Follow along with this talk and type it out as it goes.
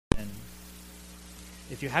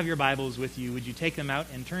if you have your Bibles with you, would you take them out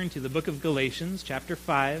and turn to the book of Galatians, chapter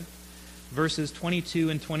 5, verses 22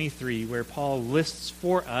 and 23, where Paul lists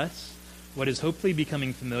for us what is hopefully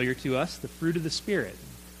becoming familiar to us, the fruit of the Spirit.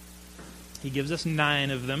 He gives us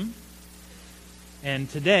 9 of them. And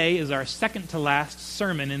today is our second to last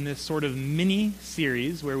sermon in this sort of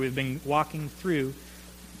mini-series where we've been walking through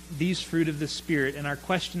these fruit of the Spirit. And our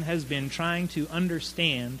question has been trying to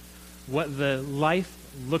understand what the life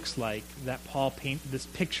looks like that Paul paints, this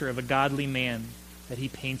picture of a godly man that he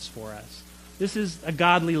paints for us. This is a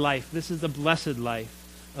godly life. This is a blessed life,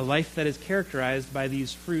 a life that is characterized by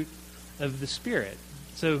these fruit of the Spirit.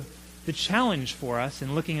 So the challenge for us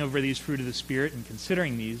in looking over these fruit of the Spirit and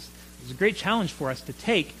considering these is a great challenge for us to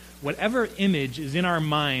take whatever image is in our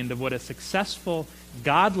mind of what a successful,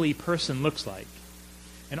 godly person looks like.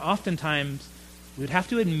 And oftentimes, we'd have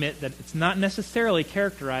to admit that it's not necessarily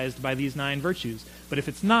characterized by these 9 virtues. But if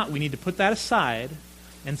it's not, we need to put that aside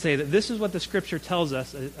and say that this is what the Scripture tells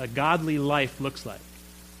us a godly life looks like.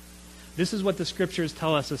 This is what the Scriptures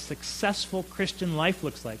tell us a successful Christian life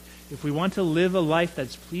looks like. If we want to live a life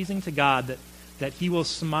that's pleasing to God, that He will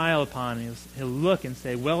smile upon, He'll look and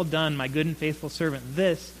say, "Well done, my good and faithful servant."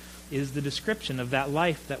 This is the description of that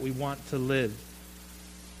life that we want to live.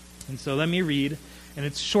 And so let me read. And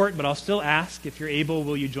it's short, but I'll still ask, if you're able,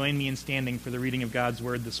 will you join me in standing for the reading of God's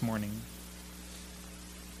Word this morning?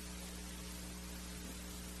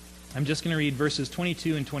 I'm just going to read verses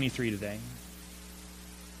 22 and 23 today.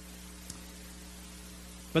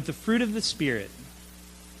 But the fruit of the Spirit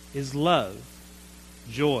is love,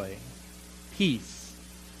 joy, peace,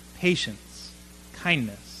 patience,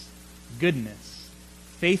 kindness, goodness,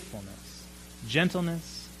 faithfulness,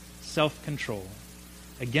 gentleness, self-control.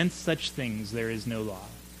 Against such things there is no law.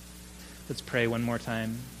 Let's pray one more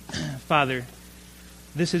time. Father,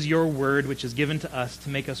 this is your word which is given to us to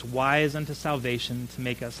make us wise unto salvation, to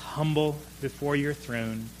make us humble before your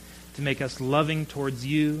throne, to make us loving towards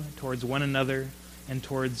you, towards one another, and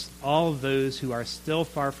towards all those who are still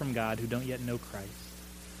far from God, who don't yet know Christ.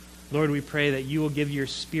 Lord, we pray that you will give your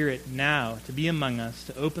Spirit now to be among us,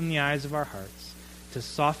 to open the eyes of our hearts, to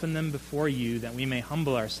soften them before you, that we may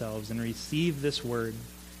humble ourselves and receive this word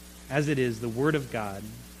as it is, the word of God,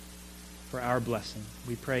 for our blessing.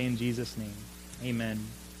 We pray in Jesus' name. Amen.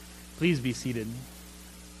 Please be seated.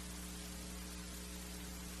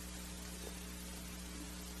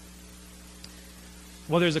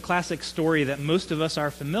 Well, there's a classic story that most of us are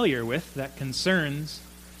familiar with that concerns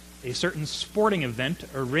a certain sporting event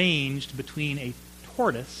arranged between a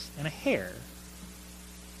tortoise and a hare.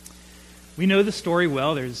 We know the story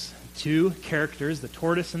well. There's 2 characters, the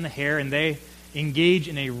tortoise and the hare, and they engage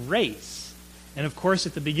in a race. And of course,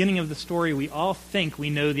 at the beginning of the story, we all think we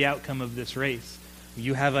know the outcome of this race.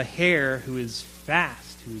 You have a hare who is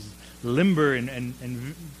fast, who's limber,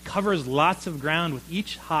 and covers lots of ground with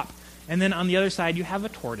each hop. And then on the other side, you have a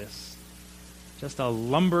tortoise, just a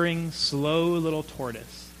lumbering, slow little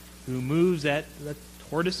tortoise who moves at the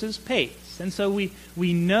tortoise's pace. And so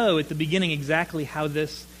we know at the beginning exactly how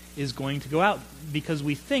this is going to go out, because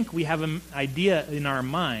we think we have an idea in our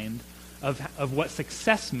mind of what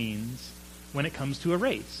success means when it comes to a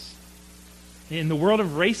race. In the world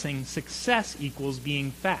of racing, success equals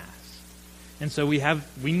being fast. And so we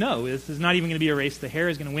know this is not even going to be a race. The hare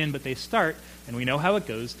is going to win, but they start, and we know how it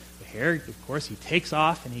goes. The hare, of course, he takes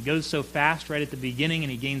off, and he goes so fast right at the beginning,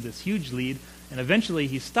 and he gains this huge lead, and eventually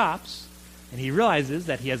he stops, and he realizes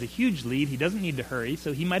that he has a huge lead. He doesn't need to hurry,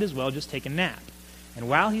 so he might as well just take a nap. And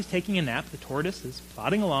while he's taking a nap, the tortoise is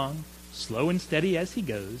plodding along, slow and steady as he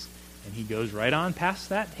goes, and he goes right on past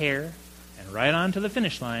that hare and right on to the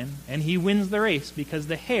finish line, and he wins the race because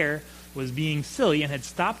the hare was being silly and had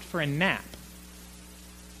stopped for a nap.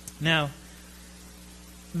 Now,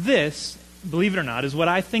 this, believe it or not, is what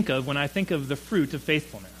I think of when I think of the fruit of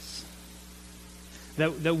faithfulness.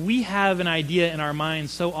 That we have an idea in our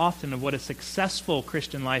minds so often of what a successful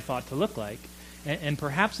Christian life ought to look like, and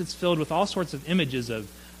perhaps it's filled with all sorts of images of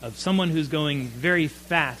someone who's going very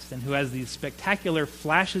fast and who has these spectacular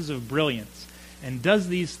flashes of brilliance and does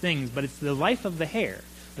these things, but it's the life of the hare,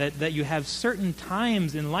 that you have certain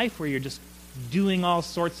times in life where you're just doing all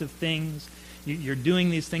sorts of things. You're doing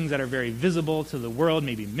these things that are very visible to the world,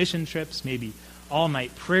 maybe mission trips, maybe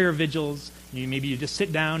all-night prayer vigils. Maybe you just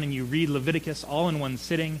sit down and you read Leviticus all in one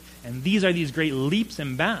sitting, and these are these great leaps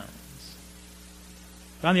and bounds.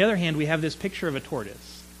 But on the other hand, we have this picture of a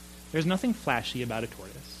tortoise. There's nothing flashy about a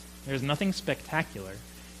tortoise. There's nothing spectacular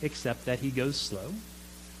except that he goes slow,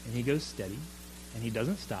 and he goes steady, and he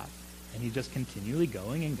doesn't stop, and he's just continually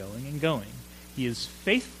going and going and going. He is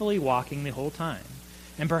faithfully walking the whole time.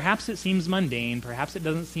 And perhaps it seems mundane, perhaps it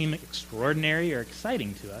doesn't seem extraordinary or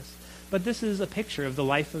exciting to us, but this is a picture of the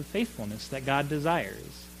life of faithfulness that God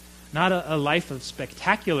desires. Not a life of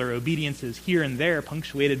spectacular obediences here and there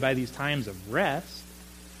punctuated by these times of rest,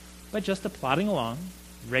 but just a plodding along,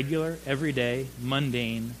 regular, everyday,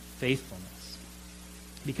 mundane faithfulness.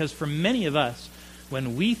 Because for many of us,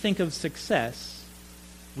 when we think of success,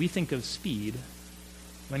 we think of speed.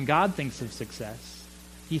 When God thinks of success,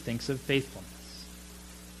 he thinks of faithfulness.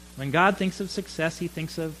 When God thinks of success, he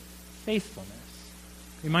thinks of faithfulness.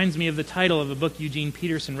 Reminds me of the title of a book Eugene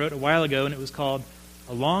Peterson wrote a while ago, and it was called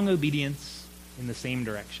A Long Obedience in the Same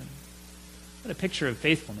Direction. What a picture of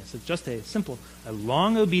faithfulness. It's just a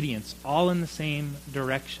long obedience, all in the same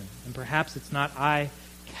direction. And perhaps it's not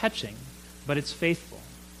eye-catching, but it's faithful.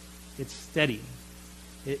 It's steady.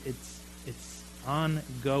 It's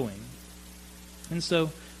ongoing. And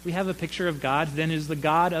so we have a picture of God then is the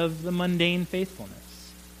God of the mundane faithfulness.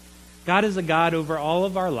 God is a God over all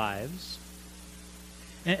of our lives.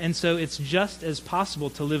 And so it's just as possible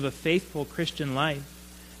to live a faithful Christian life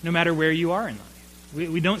no matter where you are in life.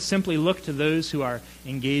 We don't simply look to those who are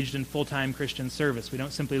engaged in full-time Christian service. We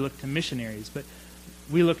don't simply look to missionaries, but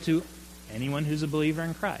we look to anyone who's a believer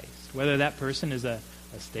in Christ, whether that person is a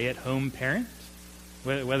stay-at-home parent,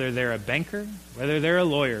 whether they're a banker, whether they're a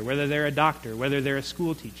lawyer, whether they're a doctor, whether they're a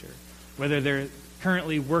school teacher, whether they're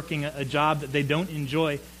currently working a job that they don't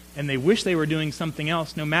enjoy and they wish they were doing something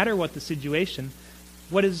else. No matter what the situation,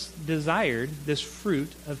 what is desired, this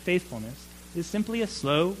fruit of faithfulness, is simply a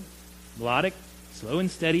slow, melodic, slow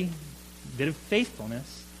and steady bit of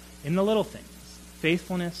faithfulness in the little things.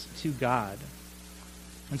 Faithfulness to God.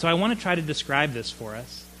 And so I want to try to describe this for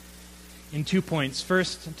us in 2 points.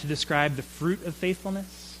 First, to describe the fruit of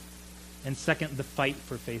faithfulness, and second, the fight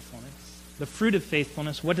for faithfulness. The fruit of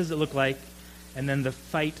faithfulness, what does it look like? And then the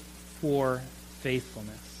fight for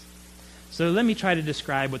faithfulness. So let me try to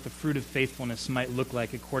describe what the fruit of faithfulness might look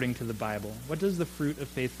like according to the Bible. What does the fruit of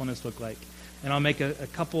faithfulness look like? And I'll make a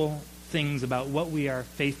couple things about what we are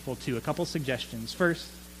faithful to, a couple suggestions. First,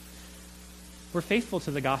 we're faithful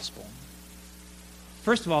to the gospel.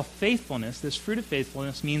 First of all, faithfulness, this fruit of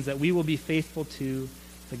faithfulness, means that we will be faithful to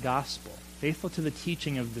the gospel, faithful to the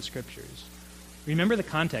teaching of the Scriptures. Remember the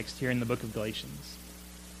context here in the book of Galatians.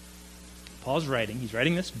 Paul's writing, he's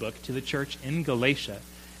writing this book to the church in Galatia.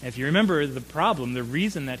 And if you remember the problem, the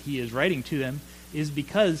reason that he is writing to them is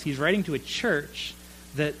because he's writing to a church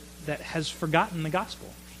that has forgotten the gospel.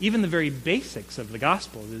 Even the very basics of the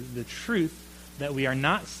gospel, the truth that we are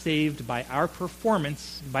not saved by our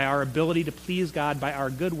performance, by our ability to please God, by our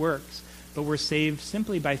good works, but we're saved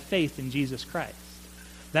simply by faith in Jesus Christ.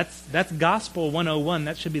 That's Gospel 101.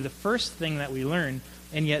 That should be the first thing that we learn,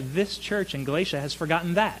 and yet this church in Galatia has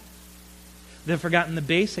forgotten that. They've forgotten the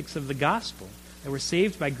basics of the gospel, that we're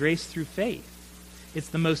saved by grace through faith. It's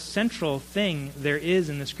the most central thing there is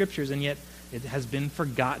in the Scriptures, and yet it has been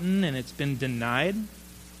forgotten and it's been denied.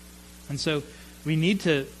 And so we need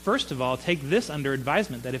to, first of all, take this under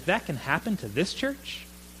advisement, that if that can happen to this church,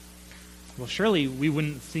 well, surely we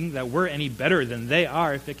wouldn't think that we're any better than they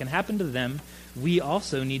are. If it can happen to them, we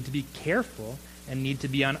also need to be careful and need to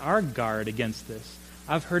be on our guard against this.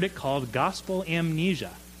 I've heard it called gospel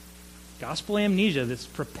amnesia. Gospel amnesia, this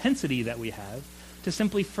propensity that we have to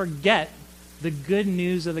simply forget the good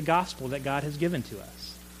news of the gospel that God has given to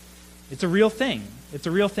us. It's a real thing. It's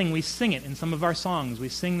a real thing. We sing it in some of our songs. We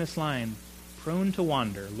sing this line, prone to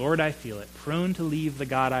wander, Lord, I feel it, prone to leave the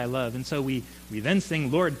God I love. And so we then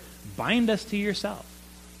sing, Lord, bind us to yourself.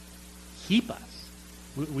 Keep us.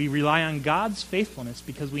 We rely on God's faithfulness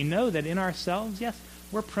because we know that in ourselves, yes,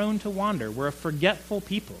 we're prone to wander. We're a forgetful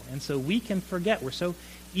people. And so we can forget. We're so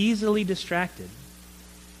easily distracted.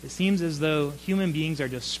 It seems as though human beings are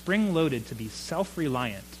just spring-loaded to be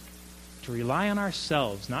self-reliant, to rely on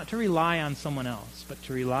ourselves, not to rely on someone else, but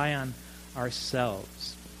to rely on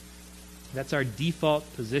ourselves. That's our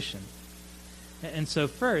default position. And so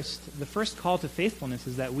first, the first call to faithfulness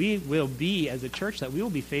is that we will be, as a church, that we will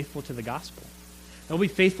be faithful to the gospel. That we'll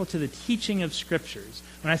be faithful to the teaching of Scriptures.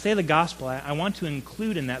 When I say the gospel, I want to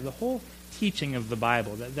include in that the whole teaching of the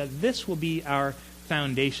Bible, that this will be our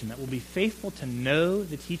foundation, that we'll be faithful to know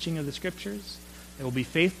the teaching of the Scriptures, that we'll be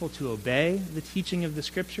faithful to obey the teaching of the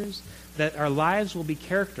Scriptures, that our lives will be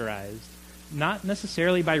characterized not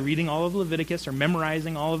necessarily by reading all of Leviticus or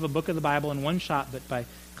memorizing all of a book of the Bible in one shot, but by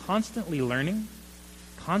constantly learning,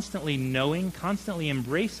 constantly knowing, constantly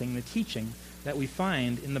embracing the teaching that we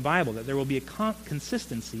find in the Bible, that there will be a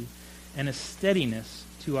consistency and a steadiness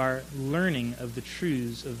to our learning of the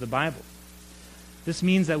truths of the Bible. This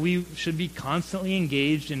means that we should be constantly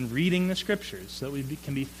engaged in reading the Scriptures so that we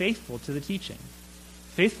can be faithful to the teaching.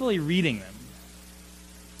 faithfully reading them,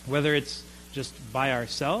 whether it's just by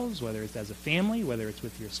ourselves, whether it's as a family, whether it's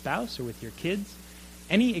with your spouse or with your kids,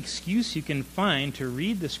 any excuse you can find to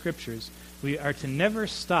read the Scriptures, we are to never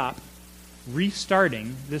stop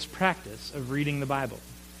restarting this practice of reading the Bible.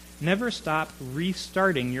 Never stop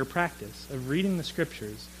restarting your practice of reading the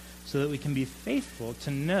Scriptures so that we can be faithful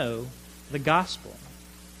to know the gospel.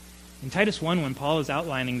 In Titus 1, when Paul is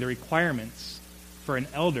outlining the requirements for an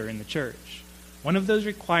elder in the church, one of those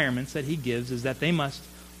requirements that he gives is that they must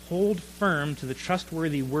hold firm to the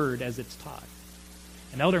trustworthy word as it's taught.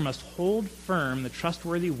 An elder must hold firm the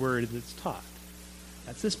trustworthy word as it's taught.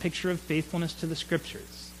 That's this picture of faithfulness to the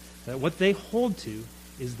Scriptures. That what they hold to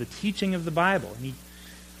is the teaching of the Bible. And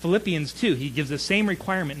Philippians 2, he gives the same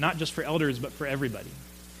requirement not just for elders but for everybody.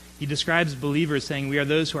 He describes believers saying, we are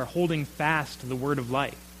those who are holding fast to the word of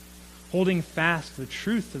life, holding fast to the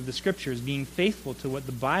truth of the Scriptures, being faithful to what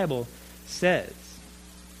the Bible says.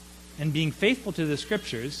 And being faithful to the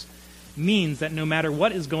Scriptures means that no matter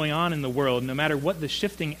what is going on in the world, no matter what the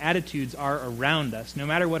shifting attitudes are around us, no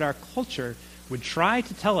matter what our culture would try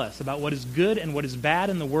to tell us about what is good and what is bad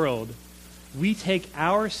in the world, we take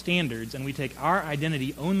our standards and we take our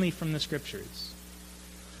identity only from the Scriptures.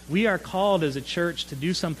 We are called as a church to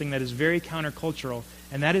do something that is very countercultural,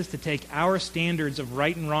 and that is to take our standards of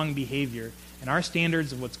right and wrong behavior and our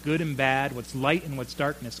standards of what's good and bad, what's light and what's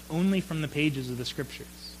darkness, only from the pages of the Scriptures.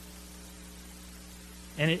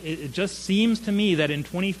 And it just seems to me that in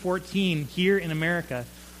 2014, here in America,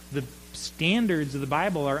 the standards of the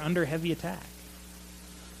Bible are under heavy attack.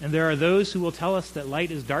 And there are those who will tell us that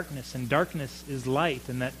light is darkness and darkness is light,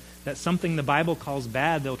 and that something the Bible calls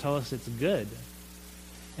bad, they'll tell us it's good.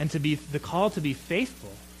 And the call to be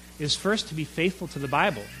faithful is first to be faithful to the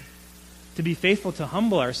Bible, to be faithful to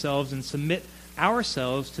humble ourselves and submit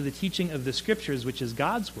ourselves to the teaching of the Scriptures, which is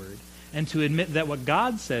God's Word, and to admit that what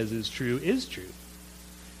God says is true,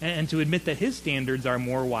 and to admit that His standards are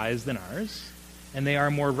more wise than ours, and they are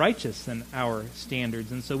more righteous than our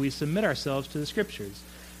standards. And so we submit ourselves to the Scriptures,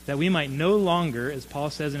 that we might no longer, as Paul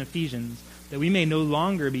says in Ephesians, that we may no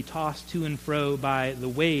longer be tossed to and fro by the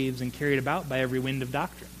waves and carried about by every wind of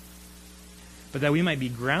doctrine, but that we might be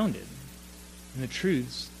grounded in the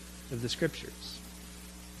truths of the Scriptures.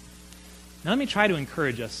 Now let me try to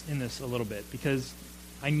encourage us in this a little bit, because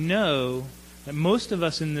I know that most of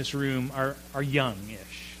us in this room are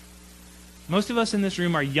young-ish. Most of us in this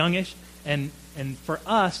room are youngish, and for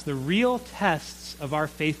us, the real tests of our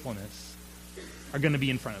faithfulness are going to be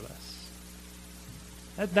in front of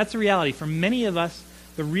us. That's a reality. For many of us,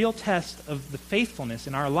 the real test of the faithfulness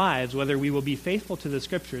in our lives, whether we will be faithful to the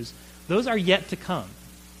Scriptures, those are yet to come.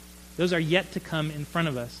 Those are yet to come in front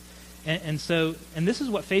of us. And this is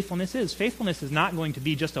what faithfulness is. Faithfulness is not going to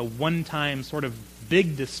be just a one-time sort of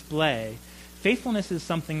big display. Faithfulness is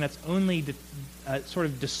something that's only sort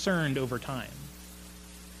of discerned over time.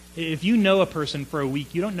 If you know a person for a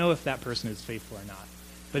week, you don't know if that person is faithful or not.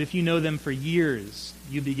 But if you know them for years,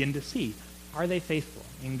 you begin to see, are they faithful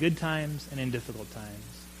in good times and in difficult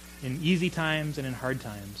times, in easy times and in hard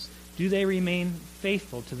times? Do they remain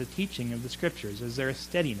faithful to the teaching of the Scriptures? Is there a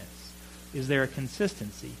steadiness? Is there a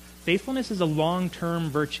consistency? Faithfulness is a long-term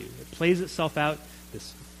virtue. It plays itself out,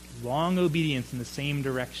 this long obedience in the same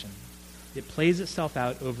direction. It plays itself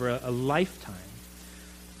out over a lifetime.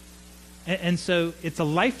 And so it's a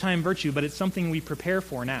lifetime virtue, but it's something we prepare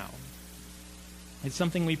for now. It's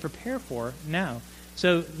something we prepare for now.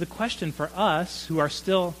 So the question for us, who are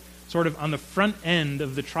still sort of on the front end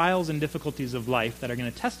of the trials and difficulties of life that are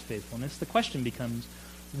going to test faithfulness, the question becomes,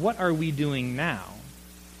 what are we doing now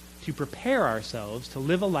to prepare ourselves to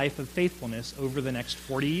live a life of faithfulness over the next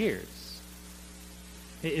 40 years?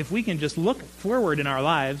 If we can just look forward in our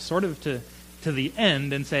lives sort of to the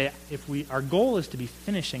end and say, our goal is to be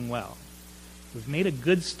finishing well. We've made a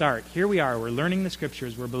good start. Here we are. We're learning the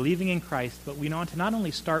Scriptures. We're believing in Christ. But we want to not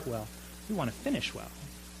only start well, we want to finish well.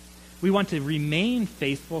 We want to remain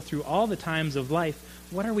faithful through all the times of life.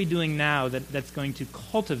 What are we doing now that's going to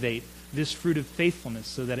cultivate this fruit of faithfulness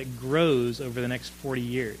so that it grows over the next 40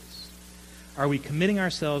 years? Are we committing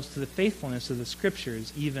ourselves to the faithfulness of the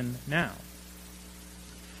Scriptures even now?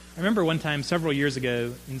 I remember one time several years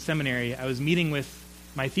ago in seminary, I was meeting with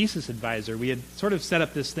my thesis advisor. We had sort of set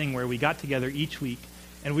up this thing where we got together each week,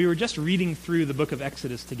 and we were just reading through the book of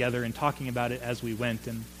Exodus together and talking about it as we went.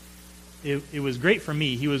 And it was great for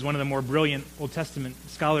me. He was one of the more brilliant Old Testament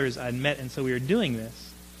scholars I'd met, and so we were doing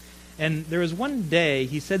this. And there was one day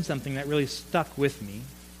he said something that really stuck with me.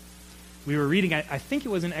 We were reading, I think it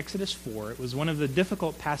was in Exodus 4. It was one of the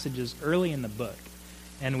difficult passages early in the book.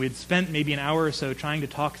 And we'd spent maybe an hour or so trying to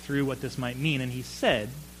talk through what this might mean. And he said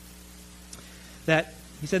that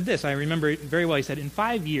He said this, I remember it very well. He said, in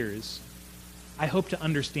 5 years, I hope to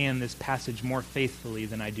understand this passage more faithfully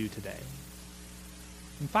than I do today.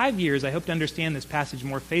 In 5 years, I hope to understand this passage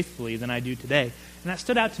more faithfully than I do today. And that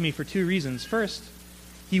stood out to me for two reasons. First,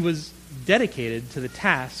 he was dedicated to the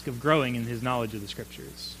task of growing in his knowledge of the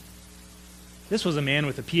Scriptures. This was a man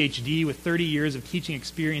with a PhD, with 30 years of teaching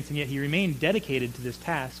experience, and yet he remained dedicated to this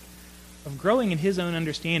task of growing in his own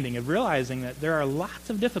understanding, of realizing that there are lots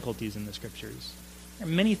of difficulties in the Scriptures. There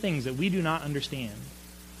are many things that we do not understand.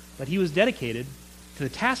 But he was dedicated to the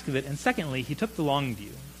task of it, and secondly, he took the long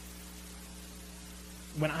view.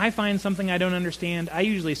 When I find something I don't understand, I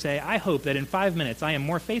usually say, I hope that in 5 minutes I am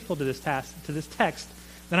more faithful to this text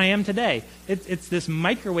than I am today. It's this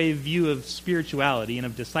microwave view of spirituality and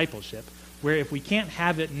of discipleship, where if we can't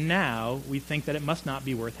have it now, we think that it must not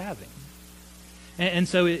be worth having. And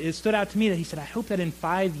so it stood out to me that he said, I hope that in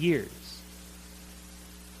 5 years.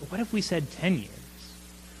 But what if we said 10 years?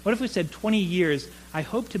 What if we said 20 years? I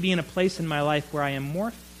hope to be in a place in my life where I am more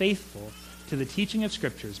faithful to the teaching of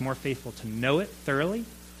Scriptures, more faithful to know it thoroughly,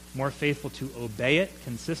 more faithful to obey it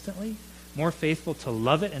consistently, more faithful to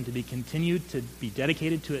love it and to be continued to be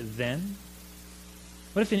dedicated to it then?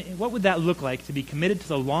 What would that look like to be committed to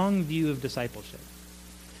the long view of discipleship?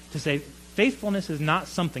 To say, faithfulness is not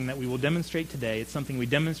something that we will demonstrate today. It's something we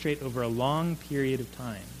demonstrate over a long period of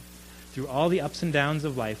time. Through all the ups and downs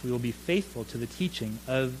of life, we will be faithful to the teaching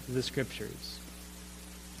of the Scriptures.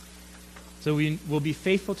 So we will be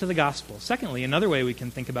faithful to the gospel. Secondly, another way we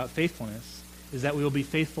can think about faithfulness is that we will be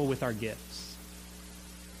faithful with our gifts.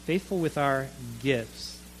 Faithful with our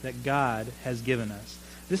gifts that God has given us.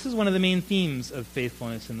 This is one of the main themes of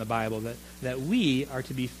faithfulness in the Bible, that we are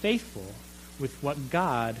to be faithful with what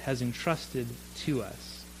God has entrusted to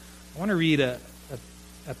us. I want to read a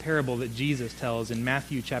parable that Jesus tells in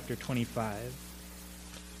Matthew chapter 25.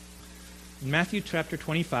 In Matthew chapter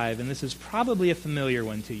 25, and this is probably a familiar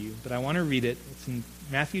one to you, but I want to read it. It's in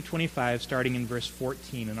Matthew 25, starting in verse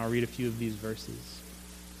 14, and I'll read a few of these verses.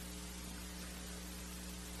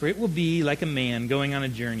 For it will be like a man going on a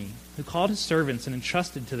journey, who called his servants and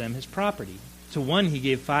entrusted to them his property. To one he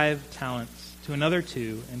gave 5 talents, to another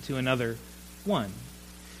 2, and to another 1,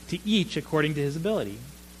 to each according to his ability.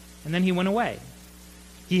 And then he went away.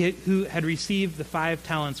 He who had received the 5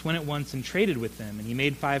 talents went at once and traded with them, and he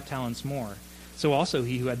made 5 talents more. So also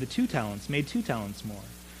he who had the 2 talents made 2 talents more.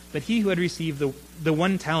 But he who had received the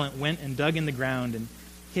 1 talent went and dug in the ground and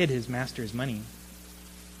hid his master's money.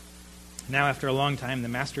 Now after a long time the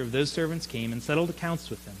master of those servants came and settled accounts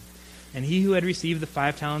with them. And he who had received the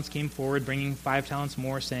 5 talents came forward, bringing 5 talents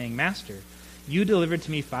more, saying, Master, you delivered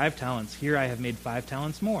to me 5 talents. Here I have made 5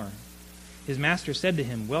 talents more. His master said to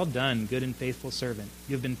him, Well done, good and faithful servant.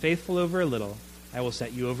 You have been faithful over a little. I will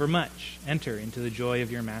set you over much. Enter into the joy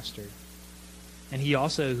of your master. And he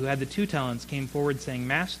also, who had the 2 talents, came forward, saying,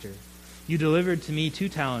 Master, you delivered to me 2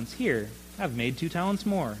 talents. Here, I have made 2 talents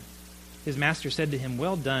more. His master said to him,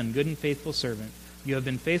 Well done, good and faithful servant. You have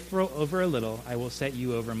been faithful over a little. I will set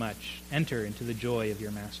you over much. Enter into the joy of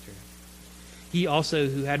your master. He also,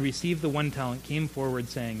 who had received the 1 talent, came forward,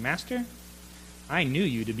 saying, Master, I knew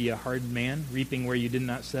you to be a hard man, reaping where you did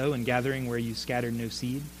not sow and gathering where you scattered no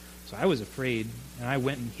seed. So I was afraid, and I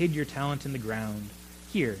went and hid your talent in the ground.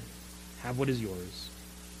 Here, have what is yours.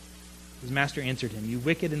 His master answered him, You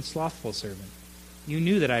wicked and slothful servant. You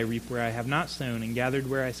knew that I reap where I have not sown and gathered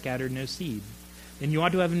where I scattered no seed. Then you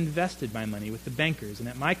ought to have invested my money with the bankers, and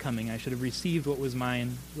at my coming I should have received what was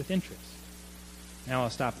mine with interest. Now I'll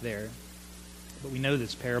stop there. But we know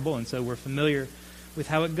this parable, and so we're familiar with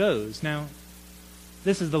how it goes. Now,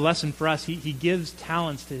 this is the lesson for us. He gives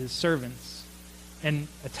talents to his servants. And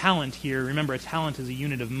a talent here, remember, a talent is a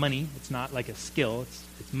unit of money. It's not like a skill.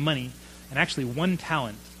 It's money. And actually, 1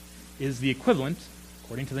 talent is the equivalent,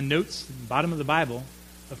 according to the notes at the bottom of the Bible,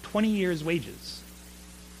 of 20 years' wages.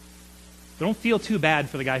 So don't feel too bad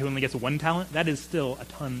for the guy who only gets 1 talent. That is still a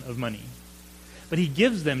ton of money. But he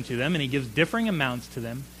gives them to them, and he gives differing amounts to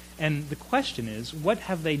them. And the question is, what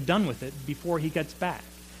have they done with it before he gets back?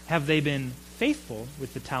 Have they been faithful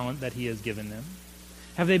with the talent that he has given them?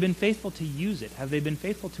 Have they been faithful to use it? Have they been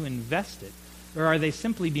faithful to invest it? Or are they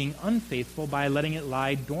simply being unfaithful by letting it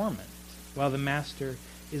lie dormant while the master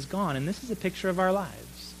is gone? And this is a picture of our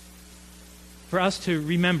lives. For us to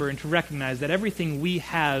remember and to recognize that everything we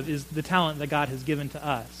have is the talent that God has given to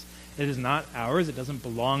us. It is not ours. It doesn't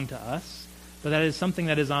belong to us. But that is something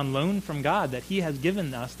that is on loan from God that he has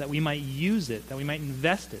given us, that we might use it, that we might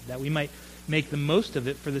invest it, that we might make the most of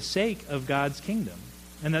it for the sake of God's kingdom.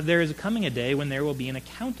 And that there is coming a day when there will be an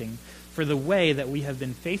accounting for the way that we have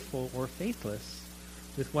been faithful or faithless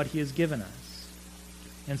with what he has given us.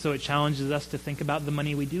 And so it challenges us to think about the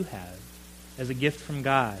money we do have as a gift from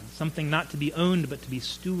God, something not to be owned but to be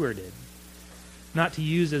stewarded, not to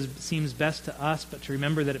use as seems best to us, but to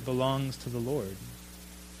remember that it belongs to the Lord.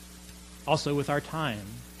 Also with our time,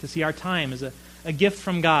 to see our time as a gift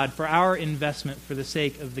from God for our investment for the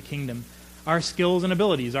sake of the kingdom, our skills and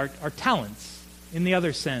abilities, our talents in the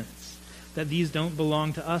other sense, that these don't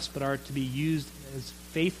belong to us but are to be used as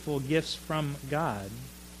faithful gifts from God.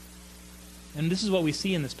 And this is what we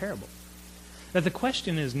see in this parable. That the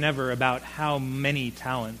question is never about how many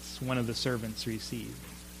talents one of the servants received.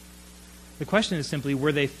 The question is simply,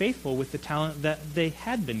 were they faithful with the talent that they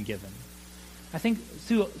had been given? I think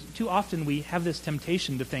too often we have this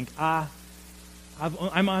temptation to think, I'm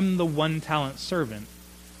the one-talent servant.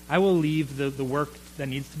 I will leave the work that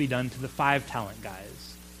needs to be done to the 5-talent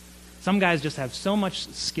guys. Some guys just have so much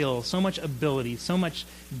skill, so much ability, so much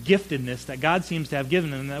giftedness that God seems to have given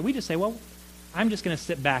them that we just say, well, I'm just going to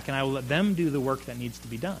sit back and I will let them do the work that needs to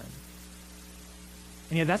be done.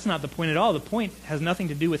 And yet that's not the point at all. The point has nothing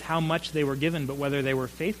to do with how much they were given, but whether they were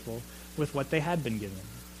faithful with what they had been given.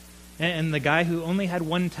 And the guy who only had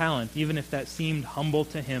 1 talent, even if that seemed humble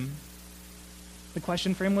to him, the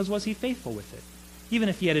question for him was he faithful with it? Even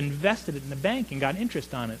if he had invested it in the bank and got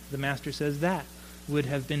interest on it, the master says that would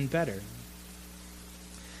have been better.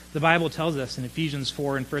 The Bible tells us in Ephesians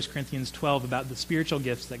 4 and 1 Corinthians 12 about the spiritual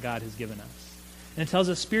gifts that God has given us. And it tells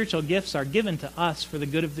us spiritual gifts are given to us for the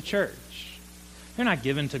good of the church. They're not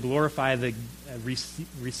given to glorify the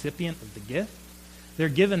recipient of the gift. They're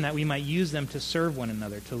given that we might use them to serve one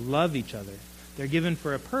another, to love each other. They're given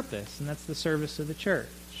for a purpose, and that's the service of the church.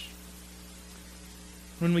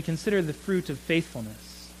 When we consider the fruit of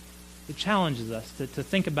faithfulness, it challenges us to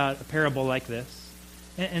think about a parable like this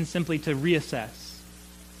and simply to reassess,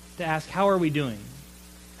 to ask, how are we doing?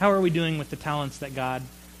 How are we doing with the talents that God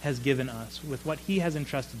has given us, with what he has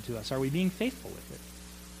entrusted to us? Are we being faithful with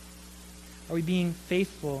it? Are we being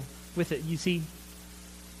faithful with it? You see,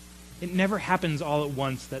 it never happens all at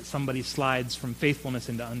once that somebody slides from faithfulness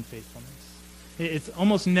into unfaithfulness. It's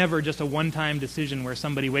almost never just a one-time decision where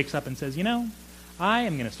somebody wakes up and says, I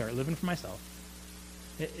am going to start living for myself.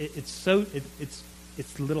 It's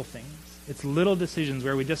little things. It's little decisions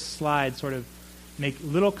where we just slide, sort of make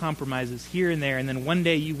little compromises here and there, and then one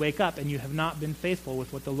day you wake up and you have not been faithful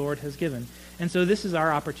with what the Lord has given. And so this is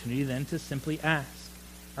our opportunity then to simply ask,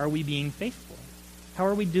 are we being faithful? How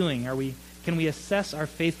are we doing? Can we assess our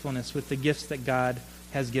faithfulness with the gifts that God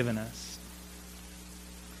has given us?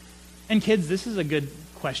 And kids, this is a good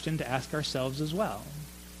question to ask ourselves as well.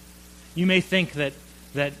 You may think that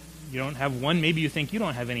you don't have one. Maybe you think you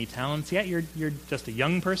don't have any talents yet. You're just a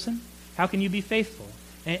young person. How can you be faithful?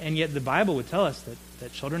 And yet the Bible would tell us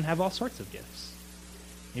that children have all sorts of gifts.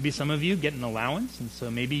 Maybe some of you get an allowance, and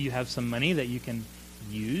so maybe you have some money that you can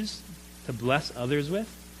use to bless others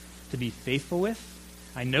with, to be faithful with.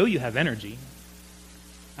 I know you have energy.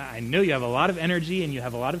 I know you have a lot of energy and you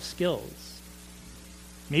have a lot of skills.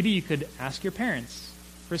 Maybe you could ask your parents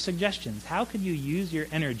for suggestions. How could you use your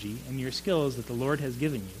energy and your skills that the Lord has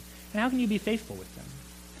given you? And how can you be faithful with them?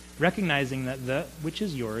 Recognizing that the which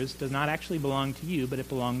is yours does not actually belong to you, but it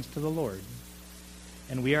belongs to the Lord.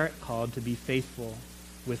 And we are called to be faithful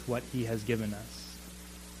with what he has given us.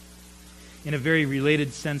 In a very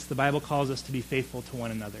related sense, the Bible calls us to be faithful to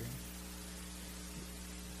one another.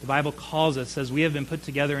 The Bible calls us, says we have been put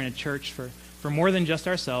together in a church for more than just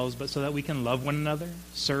ourselves, but so that we can love one another,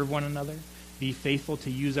 serve one another, be faithful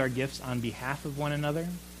to use our gifts on behalf of one another.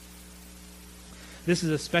 This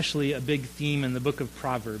is especially a big theme in the book of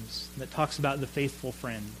Proverbs that talks about the faithful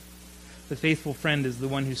friend. The faithful friend is the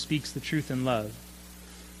one who speaks the truth in love,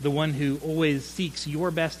 the one who always seeks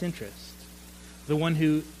your best interest, the one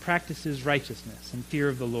who practices righteousness and fear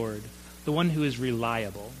of the Lord, the one who is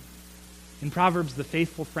reliable. In Proverbs, the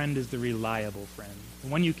faithful friend is the reliable friend, the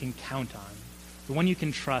one you can count on, the one you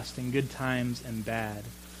can trust in good times and bad,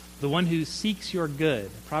 the one who seeks your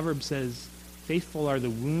good. Proverbs says, faithful are the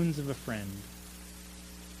wounds of a friend,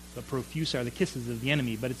 but profuse are the kisses of the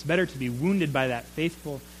enemy. But it's better to be wounded by that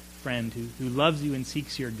faithful friend who loves you and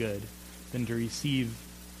seeks your good than to receive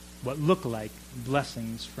what look like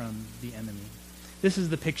blessings from the enemy. This is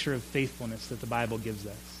the picture of faithfulness that the Bible gives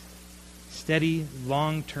us. Steady,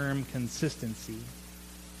 long-term consistency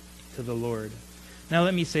to the Lord. Now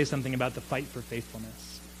let me say something about the fight for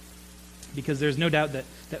faithfulness. Because there's no doubt that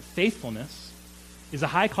faithfulness is a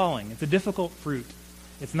high calling. It's a difficult fruit.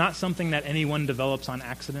 It's not something that anyone develops on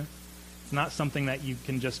accident. It's not something that you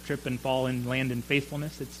can just trip and fall and land in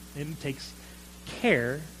faithfulness. It takes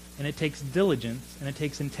care, and it takes diligence, and it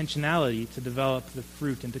takes intentionality to develop the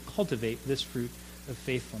fruit and to cultivate this fruit of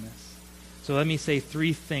faithfulness. So let me say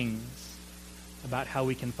 3 things about how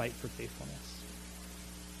we can fight for faithfulness.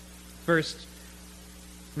 First,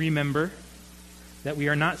 remember that we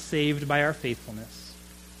are not saved by our faithfulness,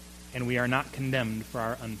 and we are not condemned for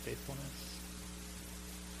our unfaithfulness.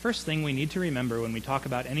 First thing we need to remember when we talk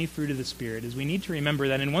about any fruit of the Spirit is we need to remember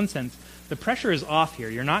that in one sense, the pressure is off here.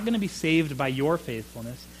 You're not going to be saved by your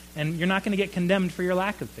faithfulness, and you're not going to get condemned for your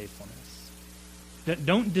lack of faithfulness.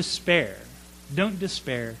 Don't despair. Don't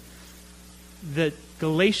despair. The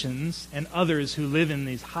Galatians and others who live in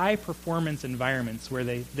these high-performance environments where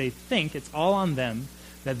they think it's all on them,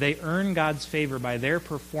 that they earn God's favor by their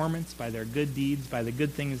performance, by their good deeds, by the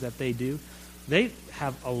good things that they do, they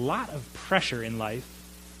have a lot of pressure in life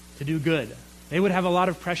to do good. They would have a lot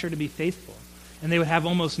of pressure to be faithful. And they would have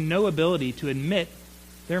almost no ability to admit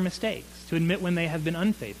their mistakes, to admit when they have been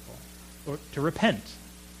unfaithful, or to repent,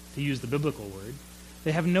 to use the biblical word.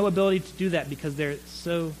 They have no ability to do that because there's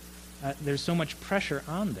so much pressure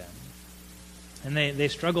on them. And they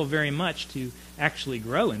struggle very much to actually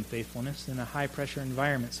grow in faithfulness in a high-pressure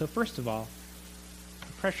environment. So first of all,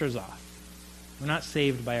 the pressure's off. We're not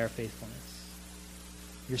saved by our faithfulness.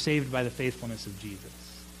 You're saved by the faithfulness of Jesus.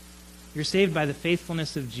 You're saved by the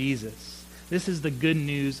faithfulness of Jesus. This is the good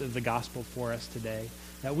news of the gospel for us today,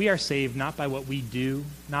 that we are saved not by what we do,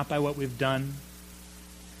 not by what we've done.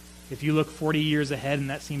 If you look 40 years ahead and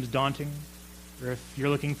that seems daunting, or if you're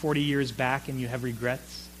looking 40 years back and you have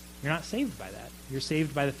regrets, you're not saved by that. You're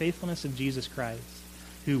saved by the faithfulness of Jesus Christ,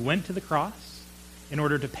 who went to the cross in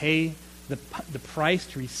order to pay the price,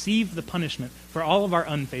 to receive the punishment for all of our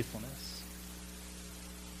unfaithfulness.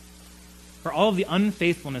 For all of the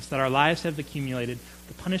unfaithfulness that our lives have accumulated,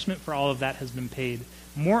 the punishment for all of that has been paid.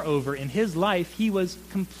 Moreover, in his life, he was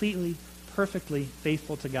completely, perfectly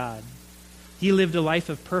faithful to God. He lived a life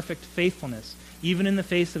of perfect faithfulness, even in the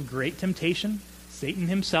face of great temptation, Satan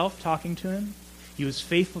himself talking to him. He was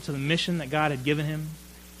faithful to the mission that God had given him.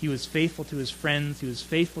 He was faithful to his friends. He was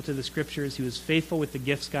faithful to the Scriptures. He was faithful with the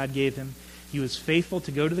gifts God gave him. He was faithful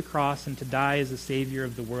to go to the cross and to die as the Savior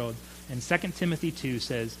of the world. And 2 Timothy 2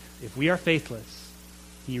 says, if we are faithless,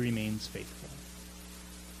 he remains faithful.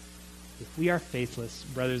 If we are faithless,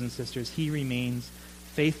 brothers and sisters, he remains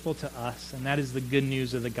faithful to us. And that is the good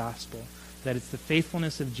news of the gospel, that it's the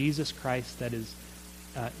faithfulness of Jesus Christ that is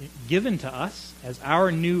given to us as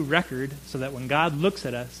our new record, so that when God looks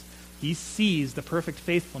at us, he sees the perfect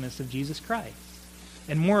faithfulness of Jesus Christ.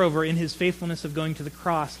 And moreover, in his faithfulness of going to the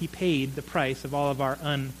cross, he paid the price of all of our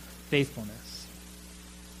unfaithfulness.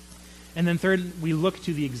 And then third, we look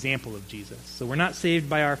to the example of Jesus. So we're not saved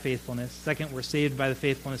by our faithfulness. Second, we're saved by the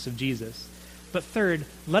faithfulness of Jesus. But third,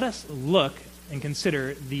 let us look and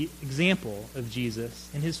consider the example of Jesus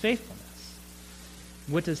in his faithfulness.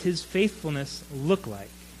 What does his faithfulness look like?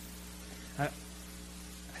 I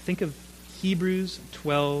think of Hebrews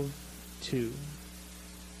 12:2.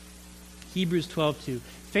 Hebrews 12:2.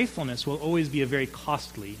 Faithfulness will always be a very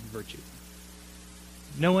costly virtue.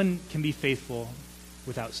 No one can be faithful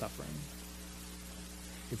without suffering.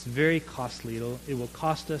 It's very costly. It will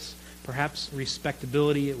cost us perhaps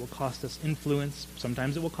respectability. It will cost us influence.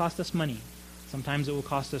 Sometimes it will cost us money. Sometimes it will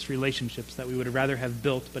cost us relationships that we would rather have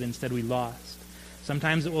built, but instead we lost.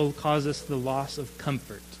 Sometimes it will cause us the loss of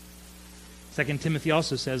comfort. 2 Timothy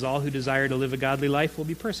also says, all who desire to live a godly life will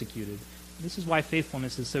be persecuted. This is why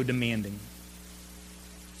faithfulness is so demanding.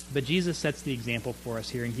 But Jesus sets the example for us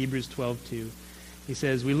here in Hebrews 12:2. He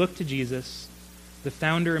says, we look to Jesus, the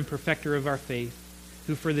founder and perfecter of our faith,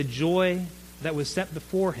 who for the joy that was set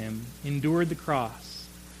before him endured the cross,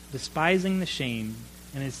 despising the shame,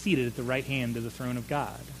 and is seated at the right hand of the throne of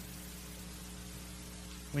God.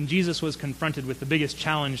 When Jesus was confronted with the biggest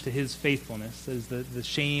challenge to his faithfulness, as the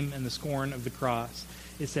shame and the scorn of the cross,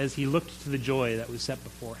 it says he looked to the joy that was set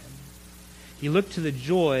before him. He looked to the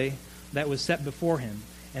joy that was set before him.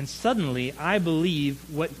 And suddenly, I believe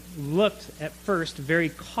what looked at first very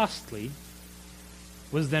costly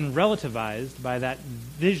was then relativized by that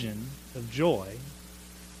vision of joy.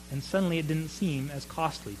 And suddenly it didn't seem as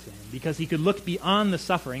costly to him, because he could look beyond the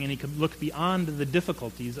suffering and he could look beyond the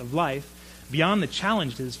difficulties of life, beyond the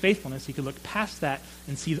challenge to his faithfulness. He could look past that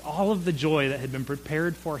and see all of the joy that had been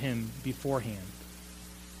prepared for him beforehand.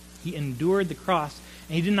 He endured the cross,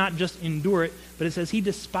 and he did not just endure it, but it says he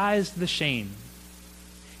despised the shame.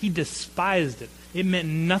 He despised it. It meant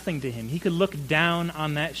nothing to him. He could look down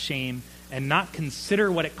on that shame and not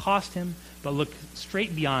consider what it cost him, but look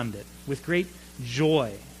straight beyond it with great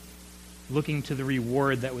joy, looking to the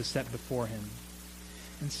reward that was set before him.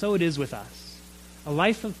 And so it is with us. A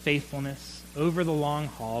life of faithfulness over the long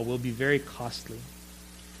haul will be very costly.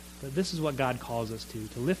 But this is what God calls us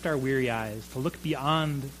to lift our weary eyes, to look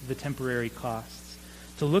beyond the temporary costs,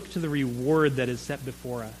 to look to the reward that is set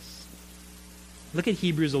before us. Look at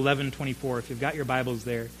Hebrews 11:24, if you've got your Bibles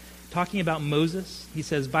there. Talking about Moses, he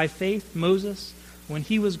says, "By faith, Moses, when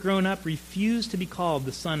he was grown up, refused to be called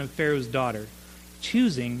the son of Pharaoh's daughter,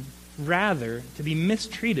 choosing rather to be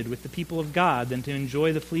mistreated with the people of God than to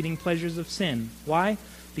enjoy the fleeting pleasures of sin." Why?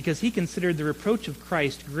 Because he considered the reproach of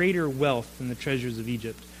Christ greater wealth than the treasures of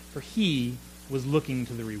Egypt, for he was looking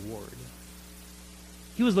to the reward.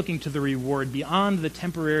 He was looking to the reward beyond the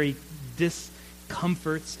temporary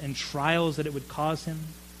discomforts and trials that it would cause him.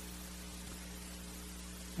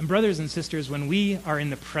 And brothers and sisters, when we are in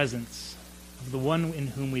the presence of the one in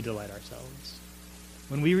whom we delight ourselves,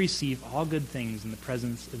 when we receive all good things in the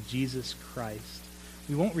presence of Jesus Christ,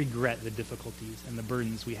 we won't regret the difficulties and the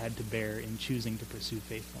burdens we had to bear in choosing to pursue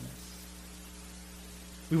faithfulness.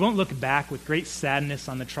 We won't look back with great sadness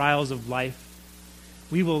on the trials of life.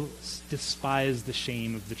 We will despise the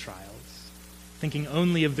shame of the trials, thinking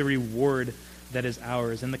only of the reward that is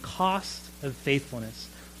ours and the cost of faithfulness,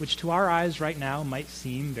 which to our eyes right now might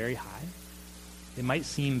seem very high. It might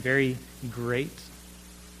seem very great.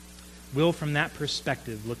 Will, from that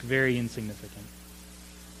perspective, look very insignificant.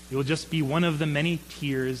 It will just be one of the many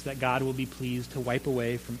tears that God will be pleased to wipe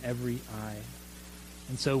away from every eye.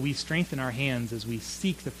 And so we strengthen our hands as we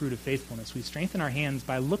seek the fruit of faithfulness. We strengthen our hands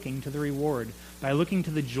by looking to the reward, by looking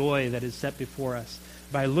to the joy that is set before us,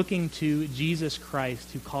 by looking to Jesus Christ,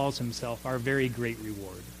 who calls himself our very great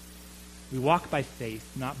reward. We walk by faith,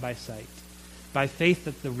 not by sight. By faith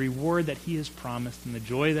that the reward that he has promised and the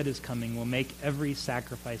joy that is coming will make every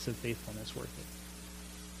sacrifice of faithfulness worth it.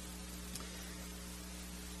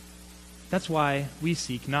 That's why we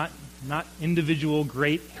seek not individual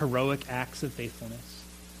great heroic acts of faithfulness,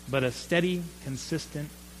 but a steady, consistent,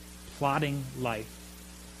 plodding life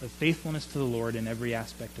of faithfulness to the Lord in every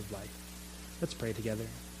aspect of life. Let's pray together.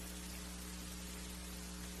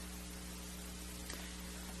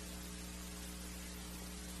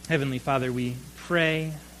 Heavenly Father, we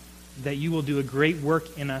pray that you will do a great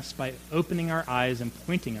work in us by opening our eyes and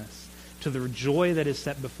pointing us to the joy that is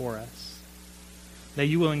set before us. That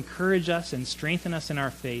you will encourage us and strengthen us in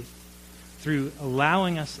our faith through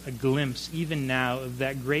allowing us a glimpse even now of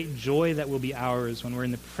that great joy that will be ours when we're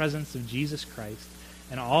in the presence of Jesus Christ,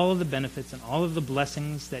 and all of the benefits and all of the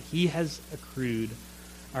blessings that he has accrued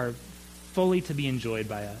are fully to be enjoyed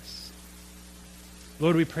by us.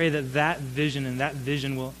 Lord, we pray that that vision and that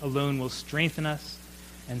vision alone will strengthen us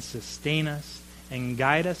and sustain us and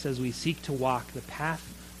guide us as we seek to walk the path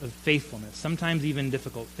of faithfulness, sometimes even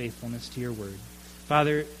difficult faithfulness to your word.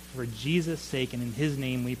 Father, for Jesus' sake and in his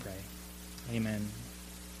name we pray. Amen.